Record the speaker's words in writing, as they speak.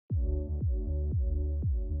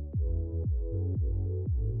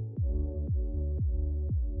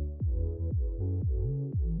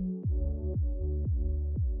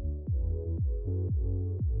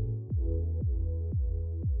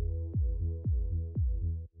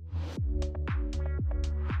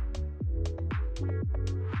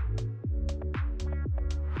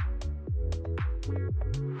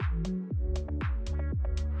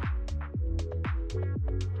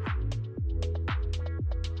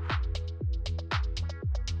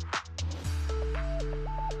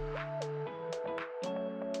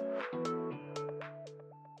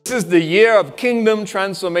This is the year of kingdom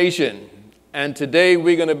transformation, and today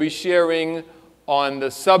we're going to be sharing on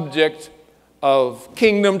the subject of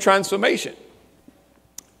kingdom transformation.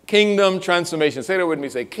 Kingdom transformation. Say that with me.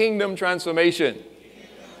 Say kingdom transformation.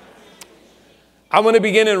 I want to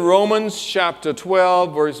begin in Romans chapter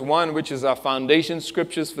 12, verse 1, which is our foundation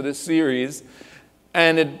scriptures for this series.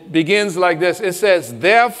 And it begins like this. It says,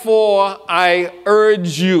 therefore I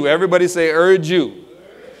urge you. Everybody say urge you.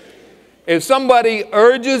 If somebody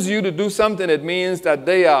urges you to do something, it means that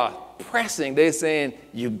they are pressing. They're saying,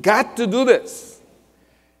 you got to do this.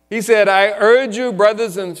 He said, I urge you,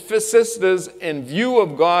 brothers and sisters, in view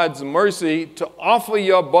of God's mercy, to offer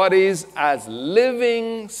your bodies as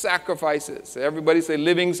living sacrifices. Everybody say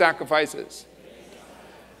living sacrifices.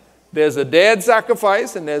 There's a dead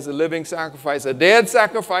sacrifice and there's a living sacrifice. A dead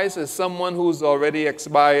sacrifice is someone who's already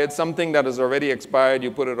expired, something that has already expired, you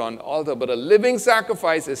put it on the altar. But a living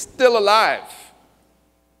sacrifice is still alive.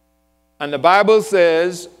 And the Bible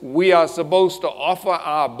says we are supposed to offer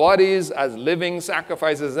our bodies as living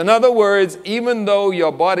sacrifices. In other words, even though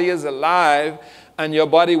your body is alive and your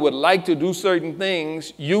body would like to do certain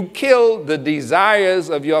things, you kill the desires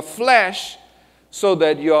of your flesh so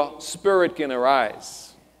that your spirit can arise.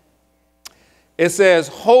 It says,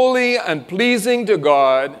 holy and pleasing to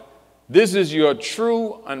God, this is your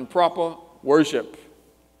true and proper worship.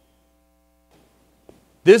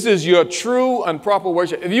 This is your true and proper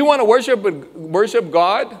worship. If you want to worship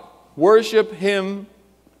God, worship Him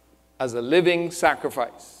as a living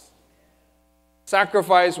sacrifice.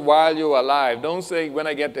 Sacrifice while you're alive. Don't say, when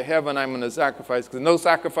I get to heaven, I'm going to sacrifice, because no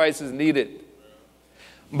sacrifice is needed.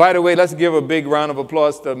 By the way, let's give a big round of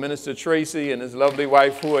applause to Minister Tracy and his lovely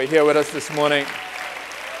wife who are here with us this morning.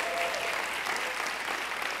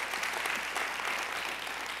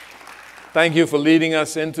 Thank you for leading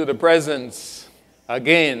us into the presence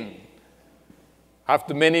again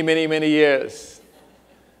after many, many, many years.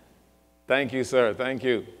 Thank you, sir. Thank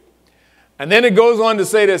you. And then it goes on to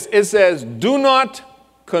say this. It says, do not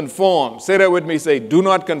conform. Say that with me. Say, do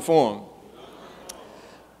not conform.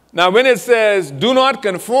 Now, when it says, do not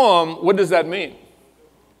conform, what does that mean?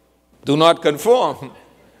 Do not conform.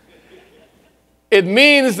 It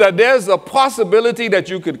means that there's a possibility that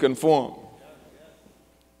you could conform.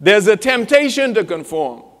 There's a temptation to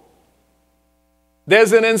conform.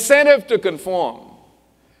 There's an incentive to conform.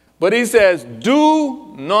 But he says,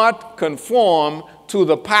 do not conform to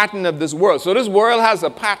the pattern of this world. So this world has a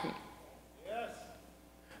pattern.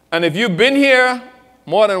 And if you've been here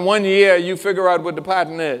more than 1 year, you figure out what the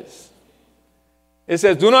pattern is. It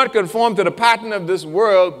says, do not conform to the pattern of this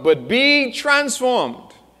world, but be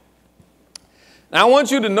transformed. Now, I want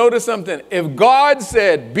you to notice something. If God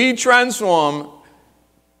said, be transformed,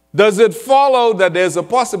 does it follow that there's a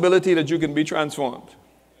possibility that you can be transformed?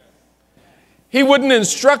 He wouldn't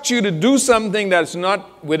instruct you to do something that's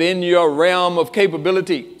not within your realm of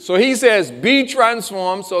capability. So he says, be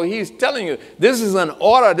transformed. So he's telling you, this is an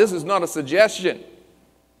order. This is not a suggestion.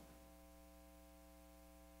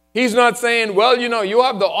 He's not saying, well, you know, you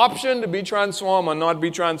have the option to be transformed or not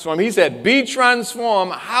be transformed. He said, be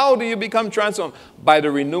transformed. How do you become transformed? By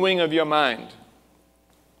the renewing of your mind.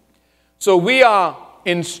 So we are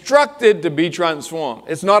instructed to be transformed.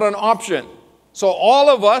 It's not an option. So all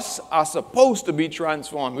of us are supposed to be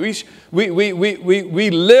transformed. We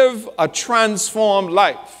live a transformed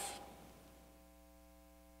life.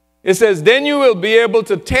 It says, then you will be able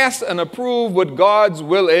to test and approve what God's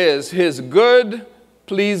will is, His good,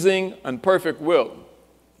 pleasing, and perfect will.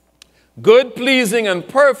 Good, pleasing, and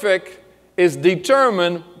perfect is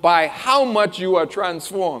determined by how much you are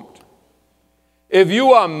transformed. If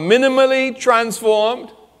you are minimally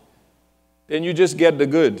transformed, then you just get the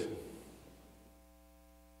good.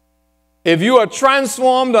 If you are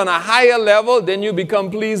transformed on a higher level, then you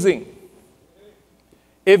become pleasing.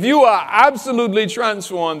 If you are absolutely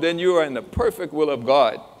transformed, then you are in the perfect will of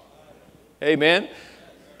God. Amen.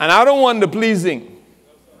 And I don't want the pleasing.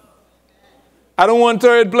 I don't want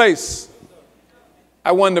third place.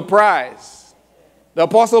 I want the prize. The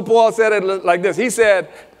Apostle Paul said it like this. He said,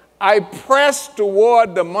 I press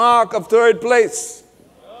toward the mark of third place.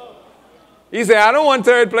 He said, I don't want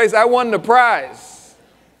third place. I want the prize.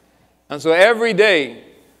 And so every day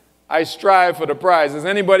I strive for the prize. Is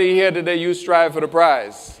anybody here today, you strive for the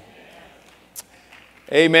prize?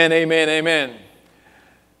 Amen, amen, amen.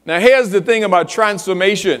 Now, here's the thing about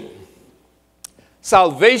transformation.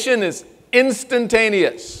 Salvation is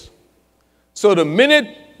instantaneous. So the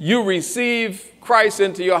minute you receive Christ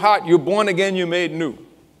into your heart, you're born again, you're made new.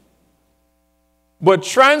 But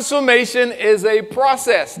transformation is a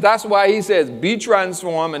process. That's why he says, be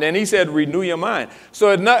transformed, and then he said, renew your mind.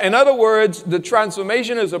 So in other words, the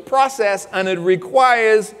transformation is a process, and it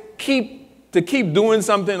requires to keep doing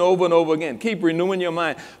something over and over again. Keep renewing your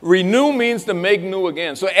mind. Renew means to make new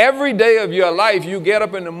again. So every day of your life, you get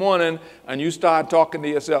up in the morning and you start talking to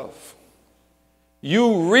yourself.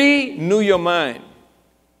 You renew your mind.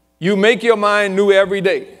 You make your mind new every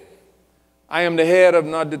day. I am the head of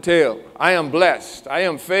not the tail. I am blessed. I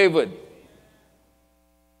am favored.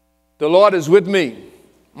 The Lord is with me.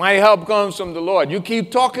 My help comes from the Lord. You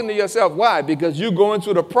keep talking to yourself. Why? Because you're going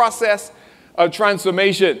through the process of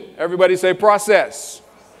transformation. Everybody say process.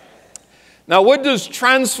 Now, what does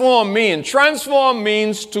transform mean? Transform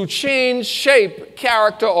means to change shape,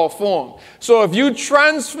 character, or form. So if you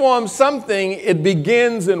transform something, it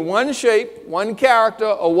begins in one shape, one character,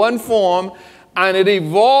 or one form, and it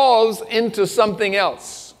evolves into something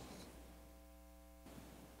else.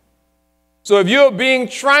 So if you're being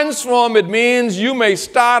transformed, it means you may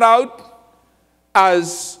start out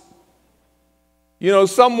as,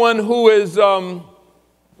 someone who is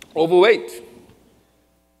overweight.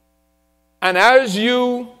 And as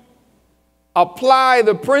you apply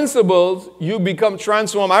the principles, you become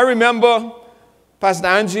transformed. I remember Pastor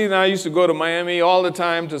Angie and I used to go to Miami all the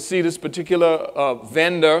time to see this particular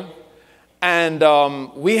vendor. And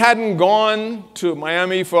we hadn't gone to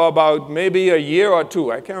Miami for about maybe a year or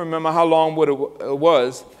two. I can't remember how long it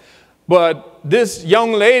was. But this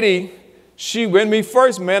young lady, when we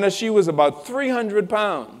first met her, she was about 300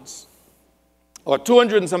 pounds. Or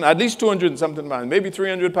 200 and something, at least 200 and something pounds, maybe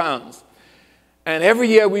 300 pounds. And every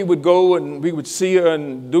year we would go and we would see her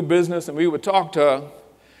and do business and we would talk to her.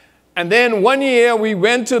 And then one year we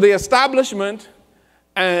went to the establishment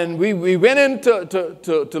and we went in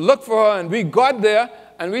to look for her, and we got there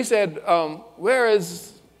and we said, where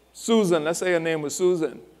is Susan? Let's say her name was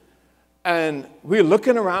Susan. And we're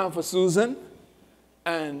looking around for Susan.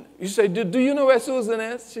 And you say, do you know where Susan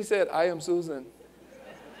is? She said, I am Susan.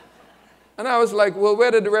 And I was like, well, where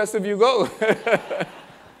did the rest of you go?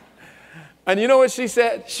 And you know what she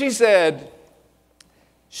said? She said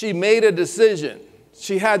she made a decision.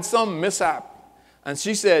 She had some mishap. And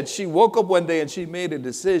she said she woke up one day and she made a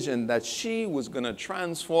decision that she was going to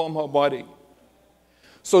transform her body.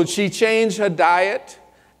 So she changed her diet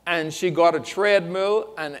and she got a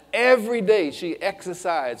treadmill, and every day she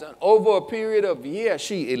exercised. And over a period of years,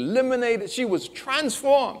 she was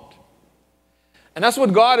transformed. And that's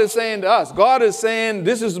what God is saying to us. God is saying,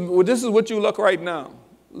 this is what you look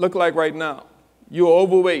like right now. You're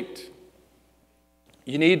overweight.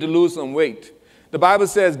 You need to lose some weight. The Bible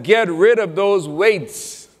says, get rid of those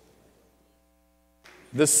weights,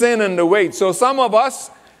 the sin and the weight. So some of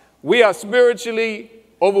us, we are spiritually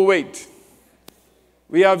overweight.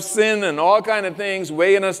 We have sin and all kinds of things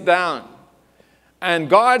weighing us down. And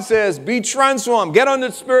God says, be transformed. Get on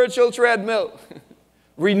the spiritual treadmill.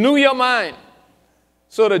 Renew your mind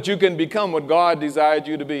so that you can become what God desired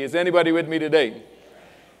you to be. Is anybody with me today?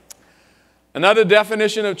 Another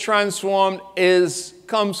definition of transformed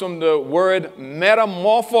comes from the word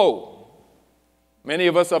metamorpho. Many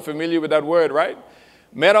of us are familiar with that word, right?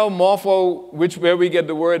 Metamorpho, where we get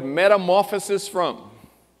the word metamorphosis from.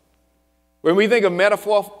 When we think of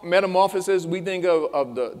metamorphosis, we think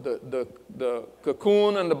of the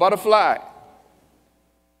cocoon and the butterfly.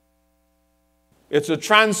 It's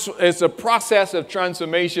a process of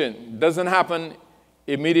transformation. It doesn't happen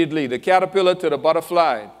immediately. The caterpillar to the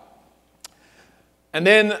butterfly. And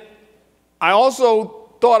then I also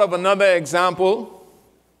thought of another example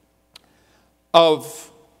of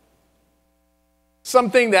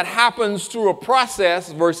something that happens through a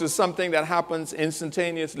process versus something that happens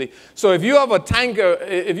instantaneously. So if you have a tank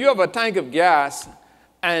of gas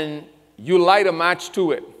and you light a match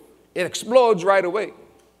to it, it explodes right away,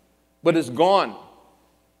 but it's gone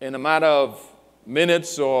in a matter of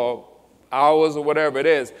minutes or hours or whatever it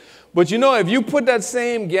is. But if you put that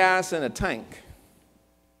same gas in a tank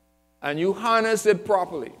and you harness it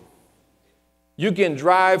properly, you can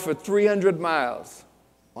drive for 300 miles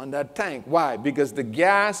on that tank. Why? Because the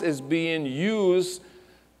gas is being used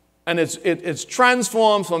and it's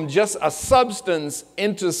transformed from just a substance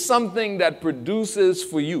into something that produces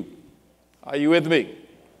for you. Are you with me?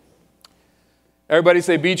 Everybody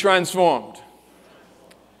say, be transformed.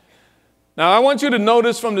 Now, I want you to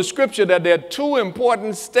notice from the scripture that there are two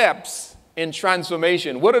important steps in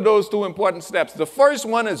transformation. What are those two important steps? The first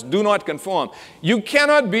one is do not conform. You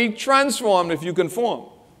cannot be transformed if you conform.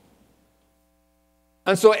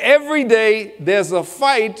 And so every day there's a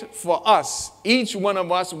fight for us. Each one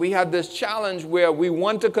of us, we have this challenge where we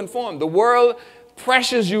want to conform. The world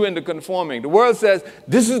pressures you into conforming. The world says,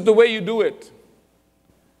 this is the way you do it.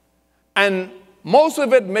 And most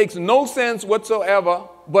of it makes no sense whatsoever,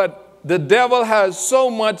 but the devil has so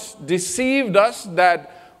much deceived us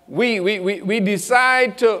that we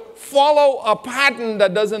decide to follow a pattern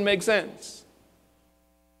that doesn't make sense.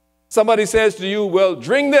 Somebody says to you, well,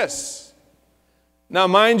 drink this. Now,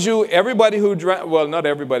 mind you, everybody who drank, well, not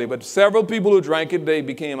everybody, but several people who drank it, they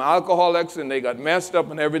became alcoholics and they got messed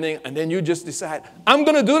up and everything. And then you just decide, I'm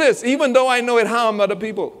going to do this, even though I know it harmed other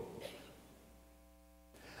people.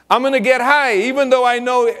 I'm going to get high, even though I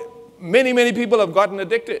know many, many people have gotten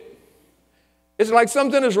addicted. It's like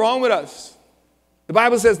something is wrong with us. The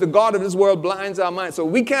Bible says the God of this world blinds our minds, so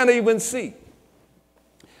we can't even see.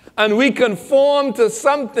 And we conform to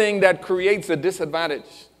something that creates a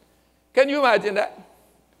disadvantage. Can you imagine that?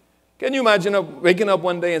 Can you imagine waking up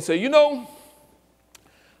one day and say, you know,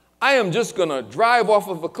 I am just going to drive off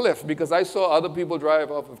of a cliff because I saw other people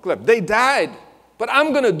drive off of a cliff. They died, but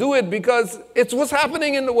I'm going to do it because it's what's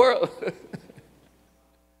happening in the world.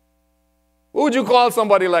 What would you call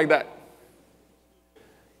somebody like that?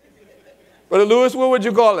 Brother Lewis, what would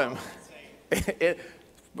you call him?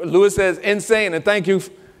 Lewis says insane, and thank you.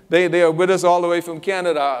 They are with us all the way from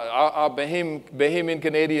Canada, our Bahamian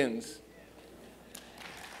Canadians.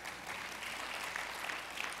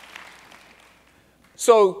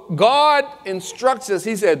 So God instructs us,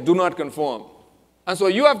 he said, do not conform. And so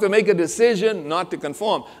you have to make a decision not to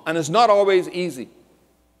conform. And it's not always easy.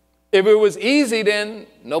 If it was easy, then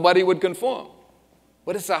nobody would conform.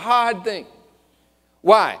 But it's a hard thing.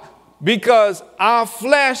 Why? Because our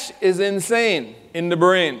flesh is insane in the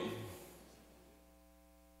brain.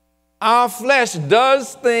 Our flesh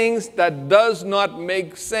does things that does not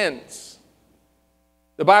make sense.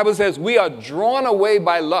 The Bible says we are drawn away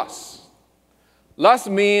by lust. Lust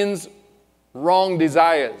means wrong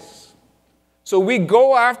desires. So we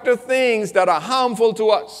go after things that are harmful to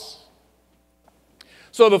us.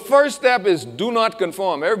 So the first step is do not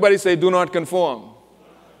conform. Everybody say do not conform.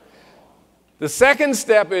 The second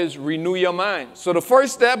step is renew your mind. So the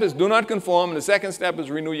first step is do not conform, and the second step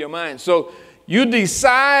is renew your mind. So you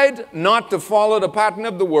decide not to follow the pattern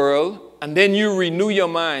of the world, and then you renew your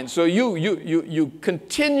mind. So you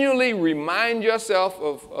continually remind yourself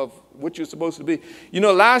of what you're supposed to be. You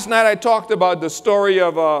know, last night I talked about the story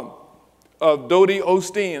of Dodie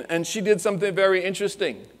Osteen, and she did something very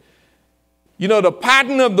interesting. You know, the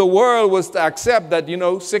pattern of the world was to accept that, you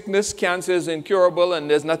know, sickness, cancer is incurable, and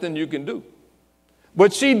there's nothing you can do.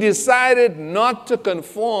 But she decided not to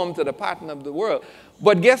conform to the pattern of the world.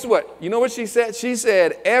 But guess what? You know what she said? She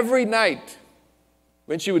said every night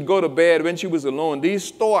when she would go to bed, when she was alone, these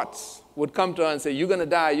thoughts would come to her and say, you're going to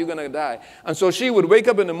die, you're going to die. And so she would wake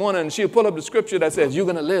up in the morning and she would pull up the scripture that says, you're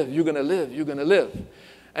going to live, you're going to live, you're going to live.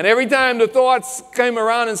 And every time the thoughts came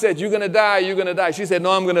around and said, you're going to die, you're going to die, she said,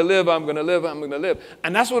 no, I'm going to live, I'm going to live, I'm going to live.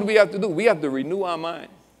 And that's what we have to do. We have to renew our mind.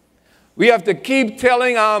 We have to keep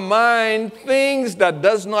telling our mind things that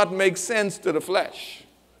does not make sense to the flesh.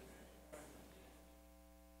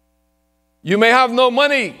 You may have no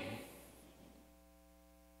money,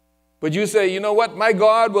 but you say, you know what? My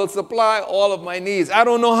God will supply all of my needs. I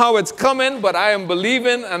don't know how it's coming, but I am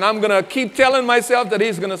believing, and I'm going to keep telling myself that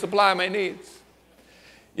he's going to supply my needs.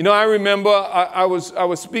 You know, I remember I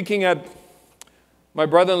was speaking at my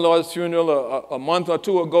brother-in-law's funeral a month or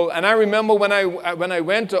two ago, and I remember when I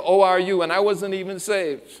went to ORU, and I wasn't even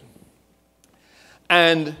saved.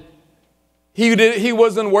 And he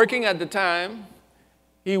wasn't working at the time.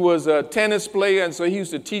 He was a tennis player, and so he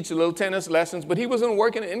used to teach little tennis lessons, but he wasn't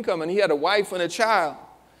working income, and he had a wife and a child.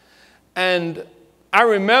 And I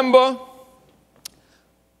remember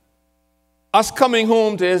us coming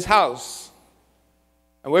home to his house.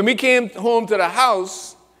 And when we came home to the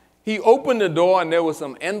house, he opened the door, and there were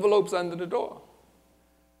some envelopes under the door.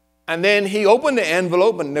 And then he opened the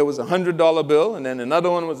envelope, and there was a $100 bill, and then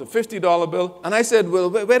another one was a $50 bill. And I said,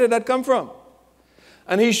 well, where did that come from?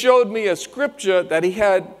 And he showed me a scripture that he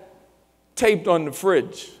had taped on the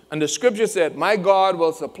fridge. And the scripture said, my God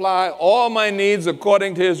will supply all my needs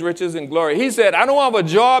according to his riches and glory. He said, I don't have a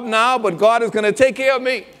job now, but God is going to take care of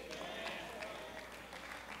me.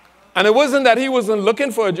 And it wasn't that he wasn't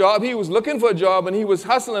looking for a job. He was looking for a job, and he was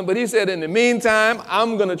hustling. But he said, in the meantime,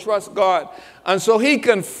 I'm going to trust God. And so he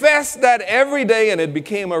confessed that every day, and it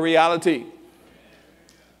became a reality.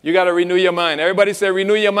 You got to renew your mind. Everybody say,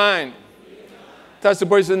 renew your mind. Touch the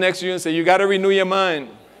person next to you and say, you got to renew your mind.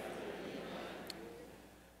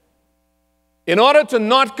 In order to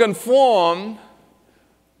not conform,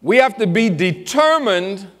 we have to be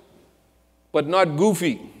determined, but not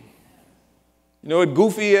goofy. You know what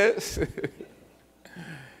goofy is?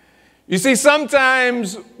 You see,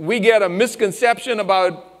 sometimes we get a misconception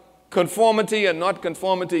about conformity and not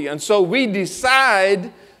conformity, and so we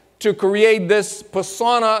decide to create this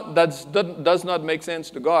persona that does not make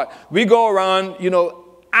sense to God. We go around,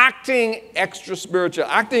 acting extra spiritual,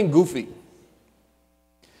 acting goofy.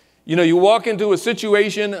 You walk into a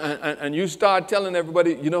situation and you start telling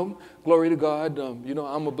everybody, glory to God,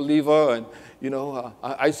 I'm a believer, and,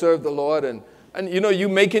 I serve the Lord, and you're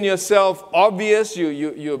making yourself obvious,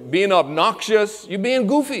 you're being obnoxious, you're being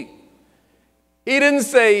goofy. He didn't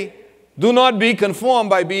say, do not be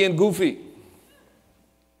conformed by being goofy.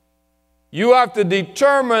 You have to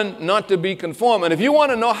determine not to be conformed. And if you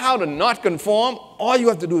want to know how to not conform, all you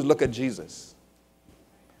have to do is look at Jesus.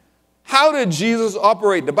 How did Jesus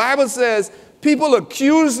operate? The Bible says people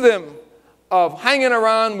accuse him of hanging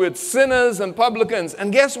around with sinners and publicans.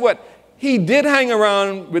 And guess what? He did hang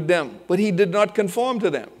around with them, but he did not conform to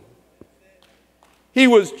them. He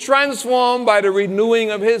was transformed by the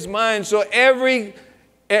renewing of his mind. So every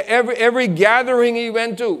gathering he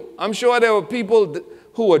went to, I'm sure there were people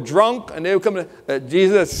who were drunk, and they would come to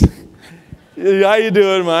Jesus. How you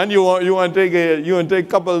doing, man? You want to take a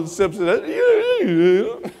couple of sips of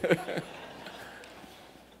that?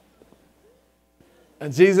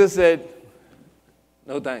 And Jesus said,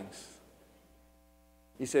 no thanks.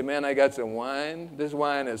 He said, man, I got some wine. This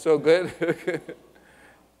wine is so good.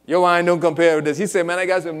 Your wine don't compare with this. He said, man, I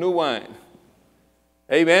got some new wine.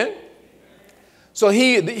 Amen? So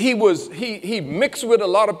he mixed with a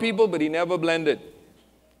lot of people, but he never blended.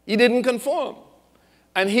 He didn't conform.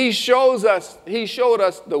 And he showed us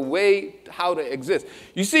the way how to exist.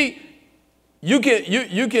 You see, you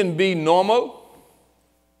can be normal.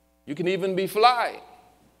 You can even be fly.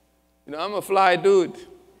 I'm a fly dude,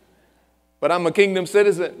 but I'm a kingdom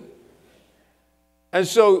citizen. And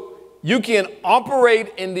so you can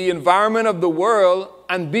operate in the environment of the world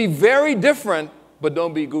and be very different, but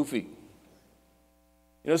don't be goofy.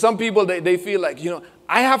 Some people, they feel like,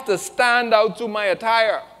 I have to stand out through my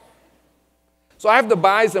attire. So I have to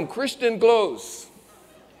buy some Christian clothes.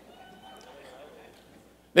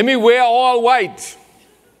 Let me wear all white.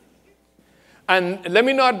 And let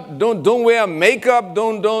me don't wear makeup,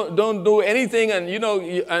 don't do anything, and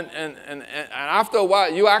and after a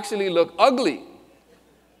while you actually look ugly.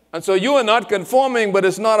 And so you are not conforming, but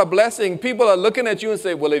it's not a blessing. People are looking at you and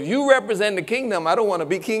say, well, if you represent the kingdom, I don't want to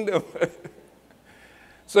be kingdom.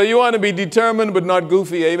 So you want to be determined but not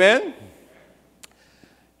goofy, amen?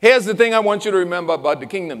 Here's the thing I want you to remember about the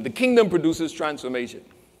kingdom. The kingdom produces transformation.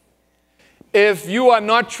 If you are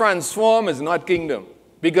not transformed, it's not kingdom.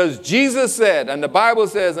 Because Jesus said, and the Bible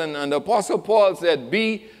says, and the Apostle Paul said,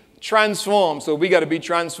 be transformed. So we got to be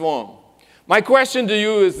transformed. My question to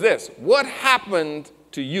you is this. What happened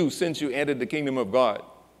to you since you entered the kingdom of God?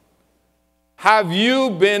 Have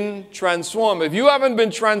you been transformed? If you haven't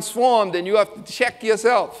been transformed, then you have to check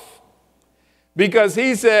yourself. Because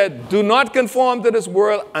he said, do not conform to this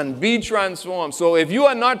world and be transformed. So if you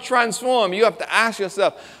are not transformed, you have to ask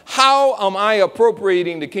yourself, how am I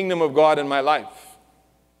appropriating the kingdom of God in my life?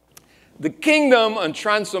 The kingdom and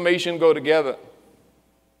transformation go together.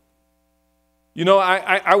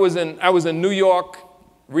 I was in New York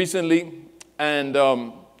recently, and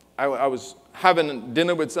I was having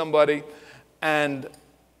dinner with somebody, and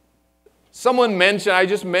someone mentioned, I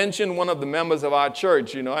just mentioned one of the members of our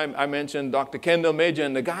church. I mentioned Dr. Kendall Major,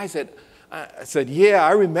 and the guy said, I said, yeah,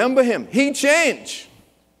 I remember him. He changed.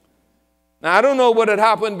 Now, I don't know what had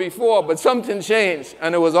happened before, but something changed,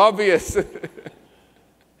 and it was obvious.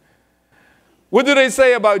 What do they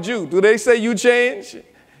say about you? Do they say you change?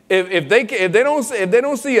 If they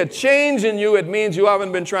don't see a change in you, it means you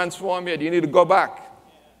haven't been transformed yet. You need to go back.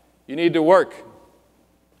 You need to work.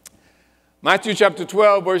 Matthew chapter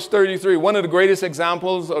 12, verse 33, one of the greatest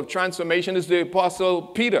examples of transformation is the Apostle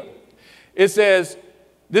Peter. It says,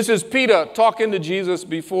 this is Peter talking to Jesus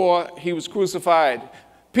before he was crucified.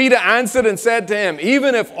 Peter answered and said to him,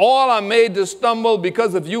 even if all are made to stumble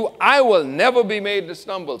because of you, I will never be made to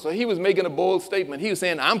stumble. So he was making a bold statement. He was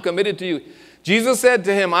saying, I'm committed to you. Jesus said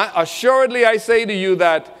to him, assuredly I say to you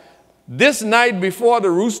that this night before the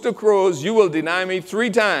rooster crows, you will deny me 3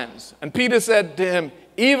 times. And Peter said to him,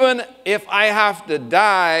 even if I have to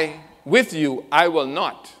die with you, I will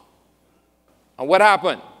not. And what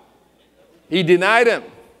happened? He denied him.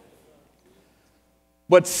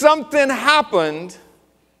 But something happened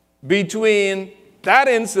between that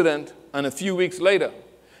incident and a few weeks later.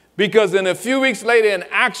 Because in a few weeks later in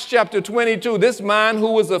Acts chapter 22, this man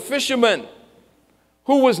who was a fisherman,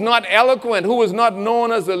 who was not eloquent, who was not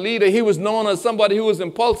known as a leader, he was known as somebody who was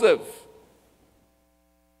impulsive.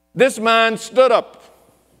 This man stood up,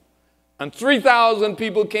 and 3,000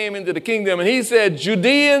 people came into the kingdom, and he said,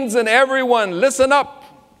 Judeans and everyone, listen up.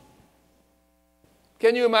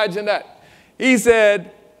 Can you imagine that? He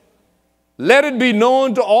said, let it be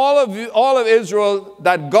known to all of Israel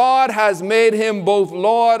that God has made him both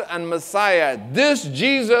Lord and Messiah, this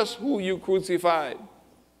Jesus who you crucified.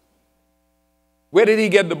 Where did he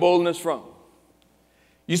get the boldness from?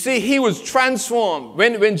 You see, he was transformed.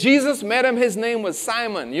 When Jesus met him, his name was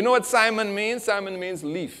Simon. You know what Simon means? Simon means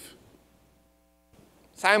leaf.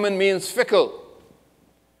 Simon means fickle.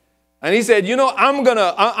 And he said, you know, I'm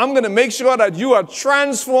gonna make sure that you are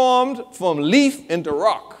transformed from leaf into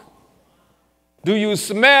rock. Do you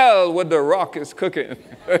smell what the rock is cooking?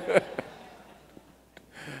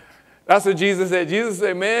 That's what Jesus said. Jesus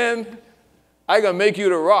said, man, I'm going to make you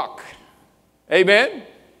the rock. Amen?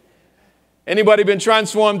 Anybody been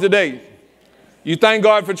transformed today? You thank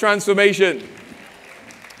God for transformation.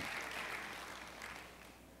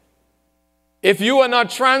 If you are not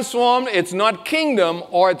transformed, it's not kingdom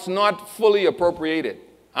or it's not fully appropriated.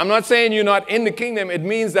 I'm not saying you're not in the kingdom. It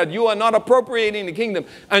means that you are not appropriating the kingdom.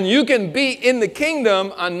 And you can be in the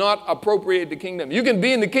kingdom and not appropriate the kingdom. You can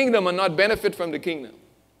be in the kingdom and not benefit from the kingdom.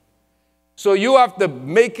 So you have to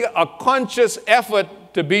make a conscious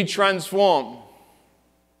effort to be transformed.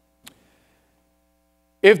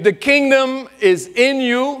 If the kingdom is in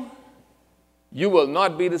you, you will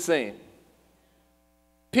not be the same.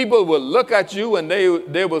 People will look at you and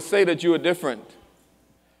they will say that you are different.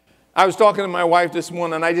 I was talking to my wife this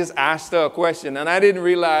morning, and I just asked her a question, and I didn't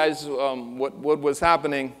realize what was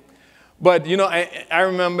happening. But, you know, I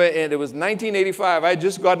remember it was 1985. I had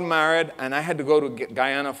just gotten married, and I had to go to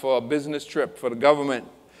Guyana for a business trip for the government.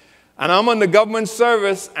 And I'm on the government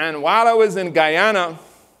service, and while I was in Guyana,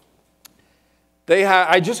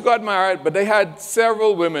 I just got married, but they had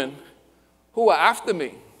several women who were after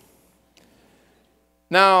me.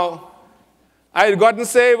 Now, I had gotten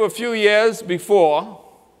saved a few years before.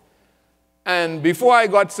 And before I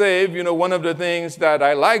got saved, you know, one of the things that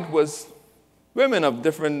I liked was women of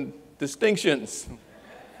different distinctions.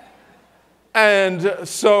 And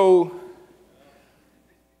so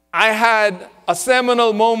I had a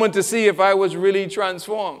seminal moment to see if I was really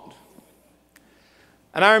transformed.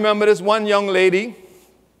 And I remember this one young lady.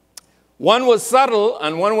 One was subtle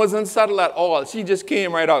and one wasn't subtle at all. She just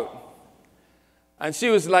came right out. And she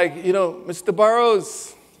was like, you know, Mr.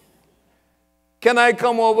 Burroughs, can I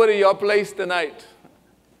come over to your place tonight?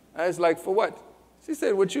 I was like, for what? She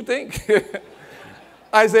said, what you think?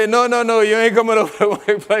 I said, no, you ain't coming over to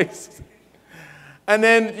my place. And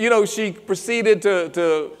then, you know, she proceeded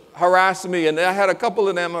to harass me, and I had a couple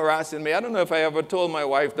of them harassing me. I don't know if I ever told my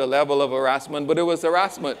wife the level of harassment, but it was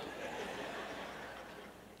harassment.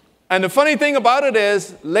 And the funny thing about it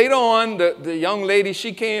is, later on, the young lady,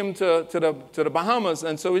 she came to the Bahamas.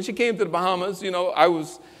 And so when she came to the Bahamas, you know,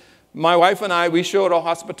 my wife and I, we showed her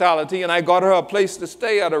hospitality, and I got her a place to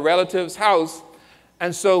stay at a relative's house.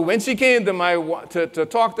 And so when she came to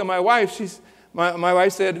talk to my wife, my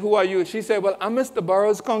wife said, who are you? She said, well, I'm Mr.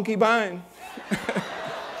 Burroughs' concubine.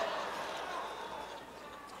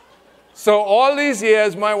 So all these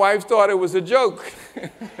years, my wife thought it was a joke.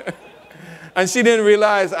 And she didn't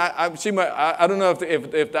realize, I don't know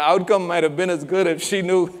if the outcome might have been as good if she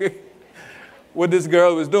knew what this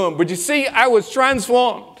girl was doing. But you see, I was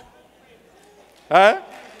transformed. Huh?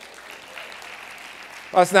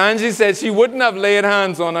 Pastor Angie said she wouldn't have laid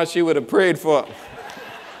hands on her, she would have prayed for her.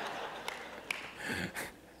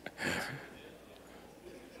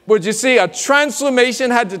 But you see, a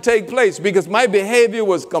transformation had to take place because my behavior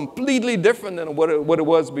was completely different than what it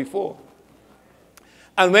was before.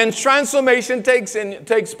 And when transformation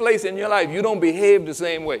takes place in your life, you don't behave the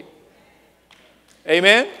same way.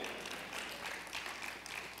 Amen?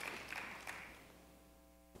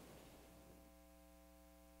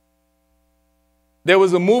 There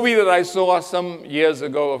was a movie that I saw some years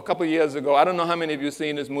ago, a couple years ago. I don't know how many of you have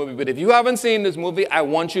seen this movie, but if you haven't seen this movie, I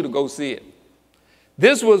want you to go see it.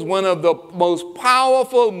 This was one of the most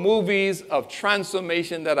powerful movies of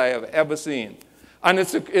transformation that I have ever seen. And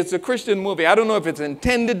it's a Christian movie. I don't know if it's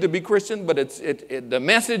intended to be Christian, but the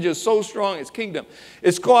message is so strong, it's kingdom.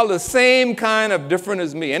 It's called The Same Kind of Different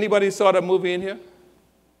as Me. Anybody saw that movie in here?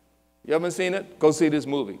 You haven't seen it? Go see this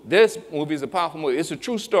movie. This movie is a powerful movie. It's a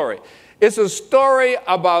true story. It's a story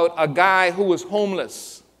about a guy who was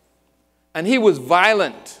homeless. And he was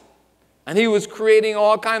violent. And he was creating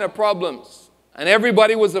all kinds of problems. and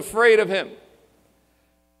everybody was afraid of him.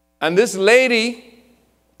 And this lady,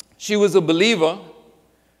 she was a believer,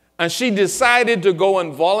 and she decided to go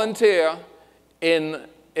and volunteer in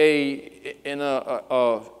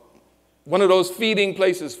one of those feeding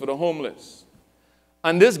places for the homeless.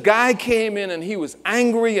 And this guy came in, and he was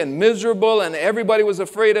angry and miserable, and everybody was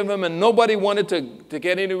afraid of him, and nobody wanted to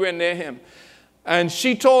get anywhere near him. And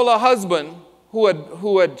she told her husband,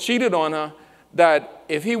 who had cheated on her, that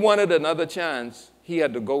if he wanted another chance, he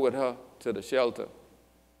had to go with her to the shelter.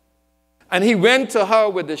 And he went to her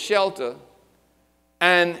with the shelter,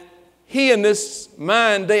 and he and this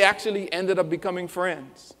man, they actually ended up becoming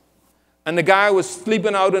friends. And the guy was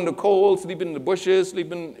sleeping out in the cold, sleeping in the bushes,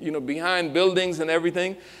 sleeping, behind buildings and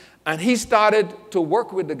everything. And he started to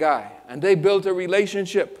work with the guy, and they built a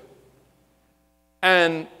relationship.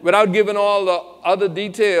 And without giving all the other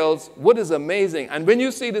details, what is amazing, and when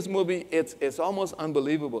you see this movie, it's almost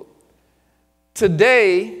unbelievable.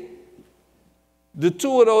 Today, the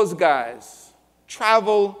two of those guys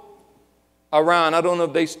travel around. I don't know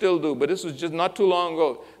if they still do, but this was just not too long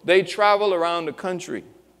ago. They travel around the country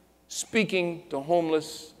speaking to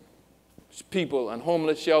homeless people and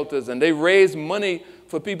homeless shelters, and they raise money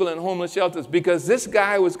for people in homeless shelters because this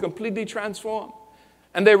guy was completely transformed.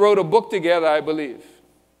 And they wrote a book together, I believe.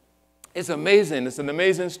 It's amazing. It's an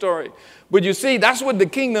amazing story. But you see, that's what the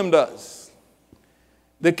kingdom does.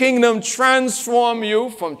 The kingdom transforms you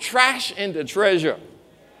from trash into treasure.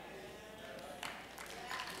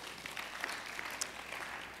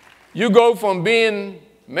 You go from being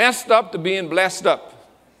messed up to being blessed up.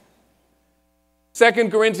 2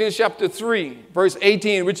 Corinthians chapter 3, verse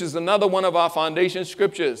 18, which is another one of our foundation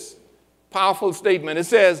scriptures. Powerful statement. It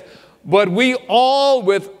says, "But we all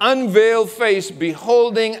with unveiled face,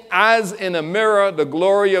 beholding as in a mirror the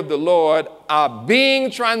glory of the Lord, are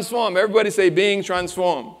being transformed." Everybody say being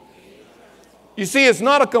transformed. You see, it's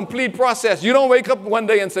not a complete process. You don't wake up one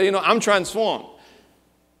day and say, I'm transformed.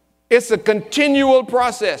 It's a continual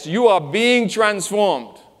process. You are being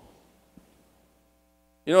transformed.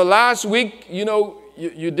 Last week,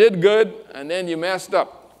 you did good, and then you messed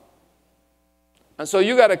up. And so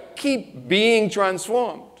you got to keep being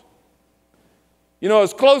transformed.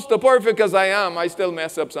 As close to perfect as I am, I still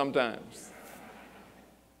mess up sometimes.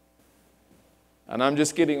 And I'm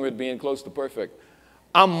just kidding with being close to perfect.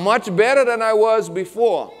 I'm much better than I was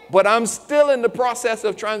before, but I'm still in the process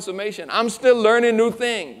of transformation. I'm still learning new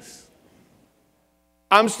things.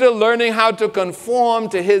 I'm still learning how to conform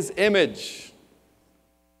to His image.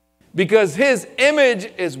 Because His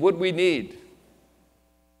image is what we need.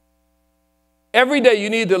 Every day you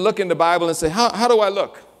need to look in the Bible and say, how do I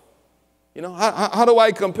look? How do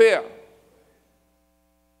I compare?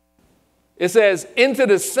 It says, into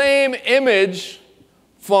the same image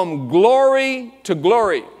from glory to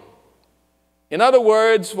glory. In other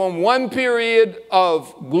words, from one period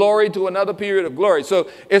of glory to another period of glory. So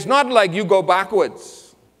it's not like you go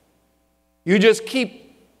backwards. You just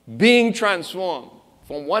keep being transformed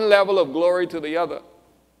from one level of glory to the other.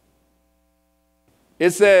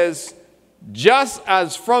 It says, just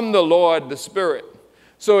as from the Lord the Spirit.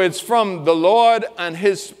 So it's from the Lord and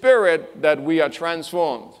His Spirit that we are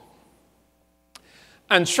transformed.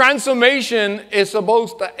 And transformation is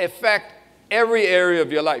supposed to affect every area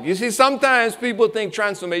of your life. You see, sometimes people think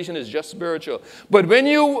transformation is just spiritual. But when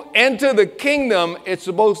you enter the kingdom, it's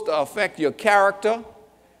supposed to affect your character.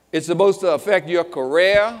 It's supposed to affect your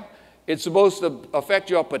career. It's supposed to affect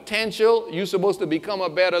your potential. You're supposed to become a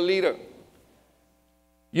better leader.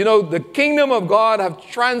 The kingdom of God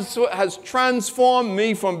has transformed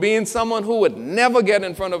me from being someone who would never get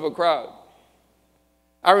in front of a crowd.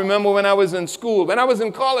 I remember when I was in school, when I was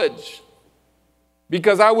in college,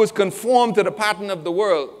 because I was conformed to the pattern of the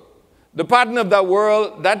world. The pattern of that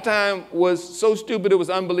world, that time, was so stupid it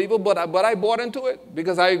was unbelievable, but I bought into it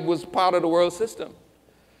because I was part of the world system.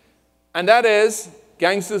 And that is,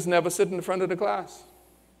 gangsters never sit in the front of the class.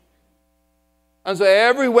 And so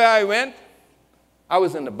everywhere I went, I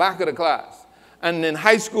was in the back of the class. And in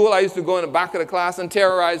high school, I used to go in the back of the class and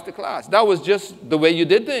terrorize the class. That was just the way you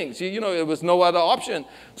did things. There was no other option.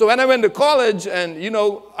 So when I went to college and,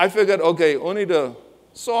 I figured, okay, only the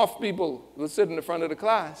soft people would sit in the front of the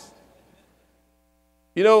class.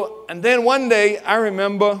 And then one day, I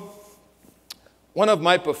remember one of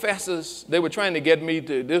my professors, they were trying to get me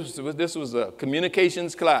to, this was a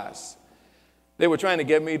communications class. They were trying to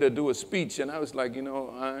get me to do a speech, and I was like,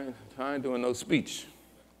 I ain't doing no speech.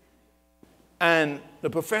 And the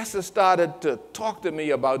professor started to talk to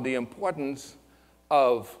me about the importance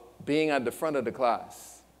of being at the front of the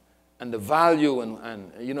class and the value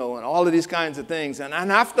and all of these kinds of things. And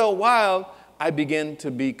after a while, I began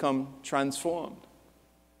to become transformed.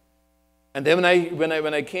 And then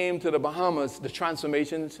when I came to the Bahamas, the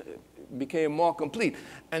transformations became more complete.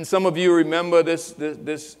 And some of you remember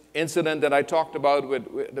this incident that I talked about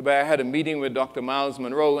where I had a meeting with Dr. Miles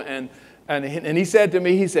Monroe, and he said to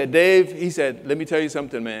me, he said, Dave, he said, let me tell you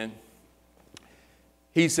something, man.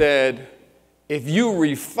 He said, if you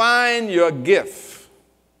refine your gift,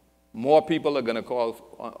 more people are going to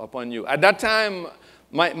call upon you. At that time,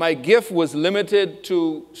 my gift was limited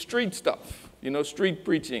to street stuff, street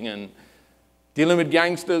preaching and dealing with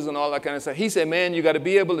gangsters and all that kind of stuff. He said, man, you got to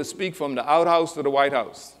be able to speak from the outhouse to the White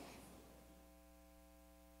House.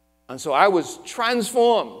 And so I was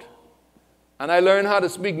transformed, and I learned how to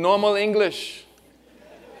speak normal English.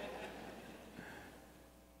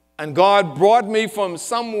 And God brought me from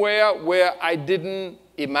somewhere where I didn't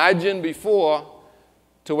imagine before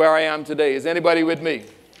to where I am today. Is anybody with me?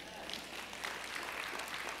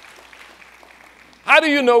 How do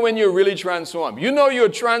you know when you're really transformed? You know you're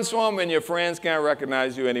transformed when your friends can't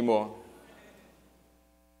recognize you anymore.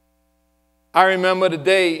 I remember the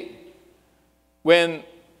day when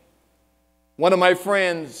one of my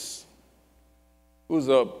friends, who's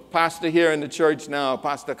a pastor here in the church now,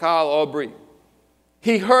 Pastor Carl Aubrey,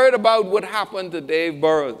 he heard about what happened to Dave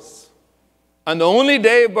Burrows. And the only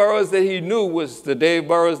Dave Burrows that he knew was the Dave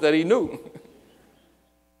Burrows that he knew.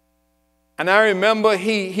 And I remember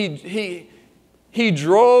he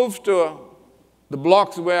drove to the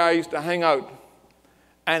blocks where I used to hang out.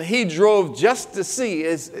 And he drove just to see,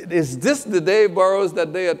 is this the Dave Burrows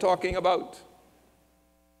that they are talking about?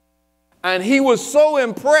 And he was so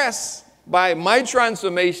impressed by my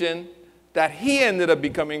transformation that he ended up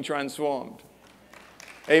becoming transformed.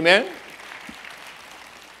 Amen?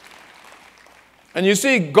 And you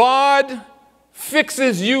see, God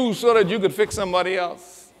fixes you so that you could fix somebody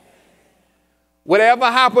else. Whatever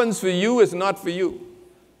happens for you is not for you.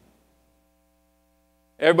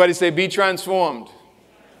 Everybody say, be transformed.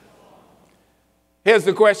 Here's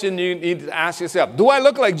the question you need to ask yourself. Do I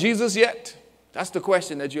look like Jesus yet? That's the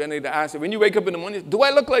question that you need to ask. When you wake up in the morning, do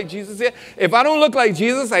I look like Jesus yet? If I don't look like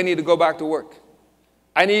Jesus, I need to go back to work.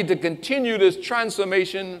 I need to continue this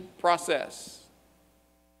transformation process.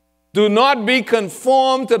 Do not be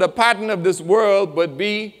conformed to the pattern of this world, but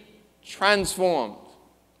be transformed.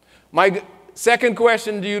 My second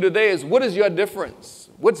question to you today is, what is your difference?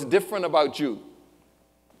 What's different about you?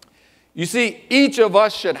 You see, each of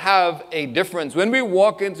us should have a difference. When we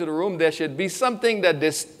walk into the room, there should be something that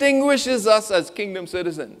distinguishes us as kingdom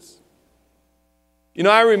citizens.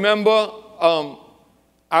 I remember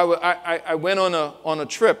I went on a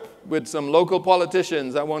trip with some local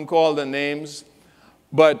politicians. I won't call their names,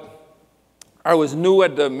 but I was new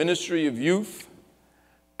at the Ministry of Youth,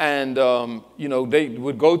 and they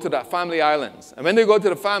would go to the family islands. And when they go to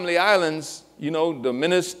the family islands, the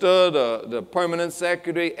minister, the permanent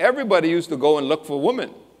secretary, everybody used to go and look for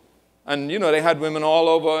women. And, they had women all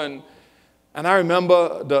over. And I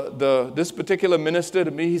remember this particular minister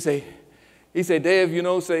to me, he said, Dave, you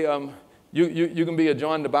can be a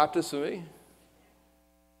John the Baptist for me?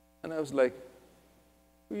 And I was like,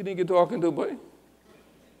 who you think you're talking to, boy?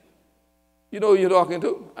 You know who you're talking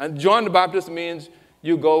to? And John the Baptist means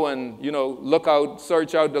you go and, look out,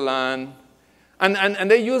 search out the land.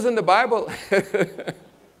 And they're using the Bible.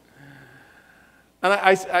 And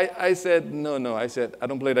I said, no. I said, I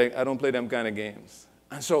don't play them kind of games.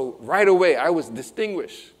 And so right away, I was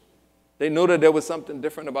distinguished. They knew that there was something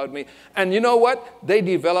different about me. And you know what? They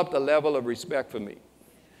developed a level of respect for me.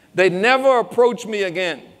 They never approached me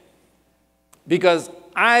again because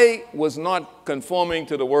I was not conforming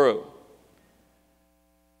to the world.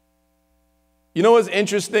 You know what's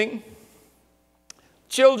interesting?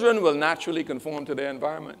 Children will naturally conform to their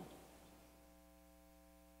environment.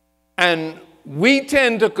 And we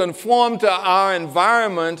tend to conform to our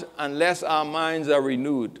environment unless our minds are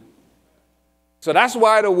renewed. So that's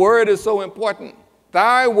why the word is so important.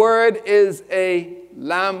 Thy word is a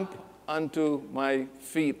lamp unto my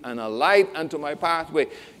feet and a light unto my pathway.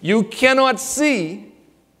 You cannot see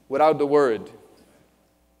without the word.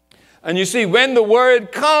 And you see, when the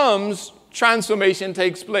word comes, transformation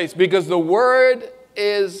takes place because the word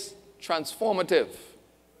is transformative,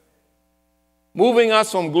 moving us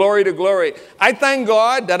from glory to glory. I thank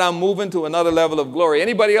God that I'm moving to another level of glory.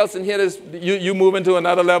 Anybody else in here, you moving to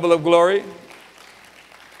another level of glory?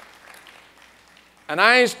 And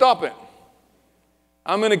I ain't stopping.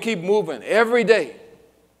 I'm going to keep moving every day.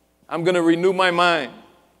 I'm going to renew my mind.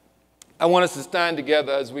 I want us to stand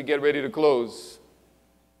together as we get ready to close.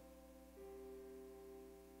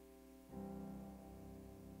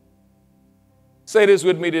 Say this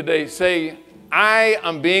with me today. Say, I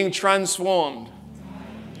am being transformed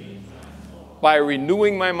by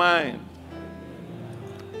renewing my mind.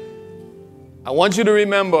 I want you to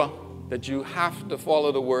remember that you have to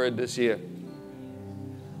follow the word this year.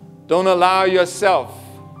 Don't allow yourself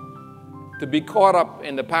to be caught up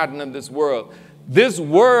in the pattern of this world. This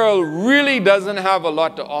world really doesn't have a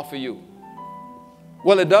lot to offer you.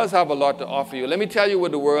 Well, it does have a lot to offer you. Let me tell you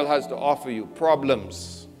what the world has to offer you.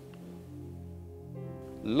 Problems.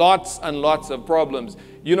 Lots and lots of problems.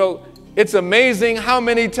 You know, it's amazing how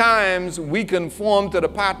many times we conform to the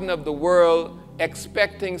pattern of the world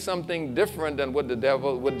expecting something different than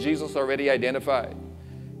what Jesus already identified.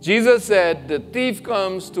 Jesus said, the thief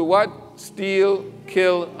comes to what? Steal,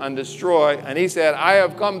 kill, and destroy. And he said, I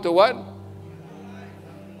have come to what?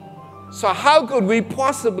 So how could we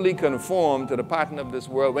possibly conform to the pattern of this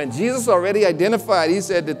world when Jesus already identified? He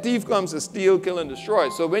said the thief comes to steal, kill, and destroy.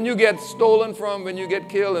 So when you get stolen from, when you get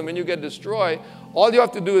killed, and when you get destroyed, all you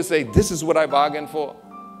have to do is say, this is what I bargained for.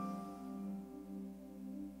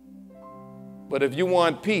 But if you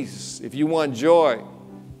want peace, if you want joy,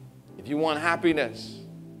 if you want happiness,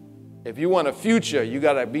 if you want a future, you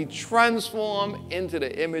got to be transformed into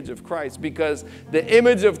the image of Christ, because the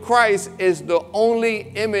image of Christ is the only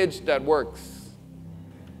image that works.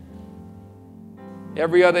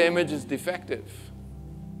 Every other image is defective.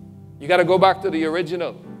 You got to go back to the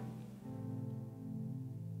original.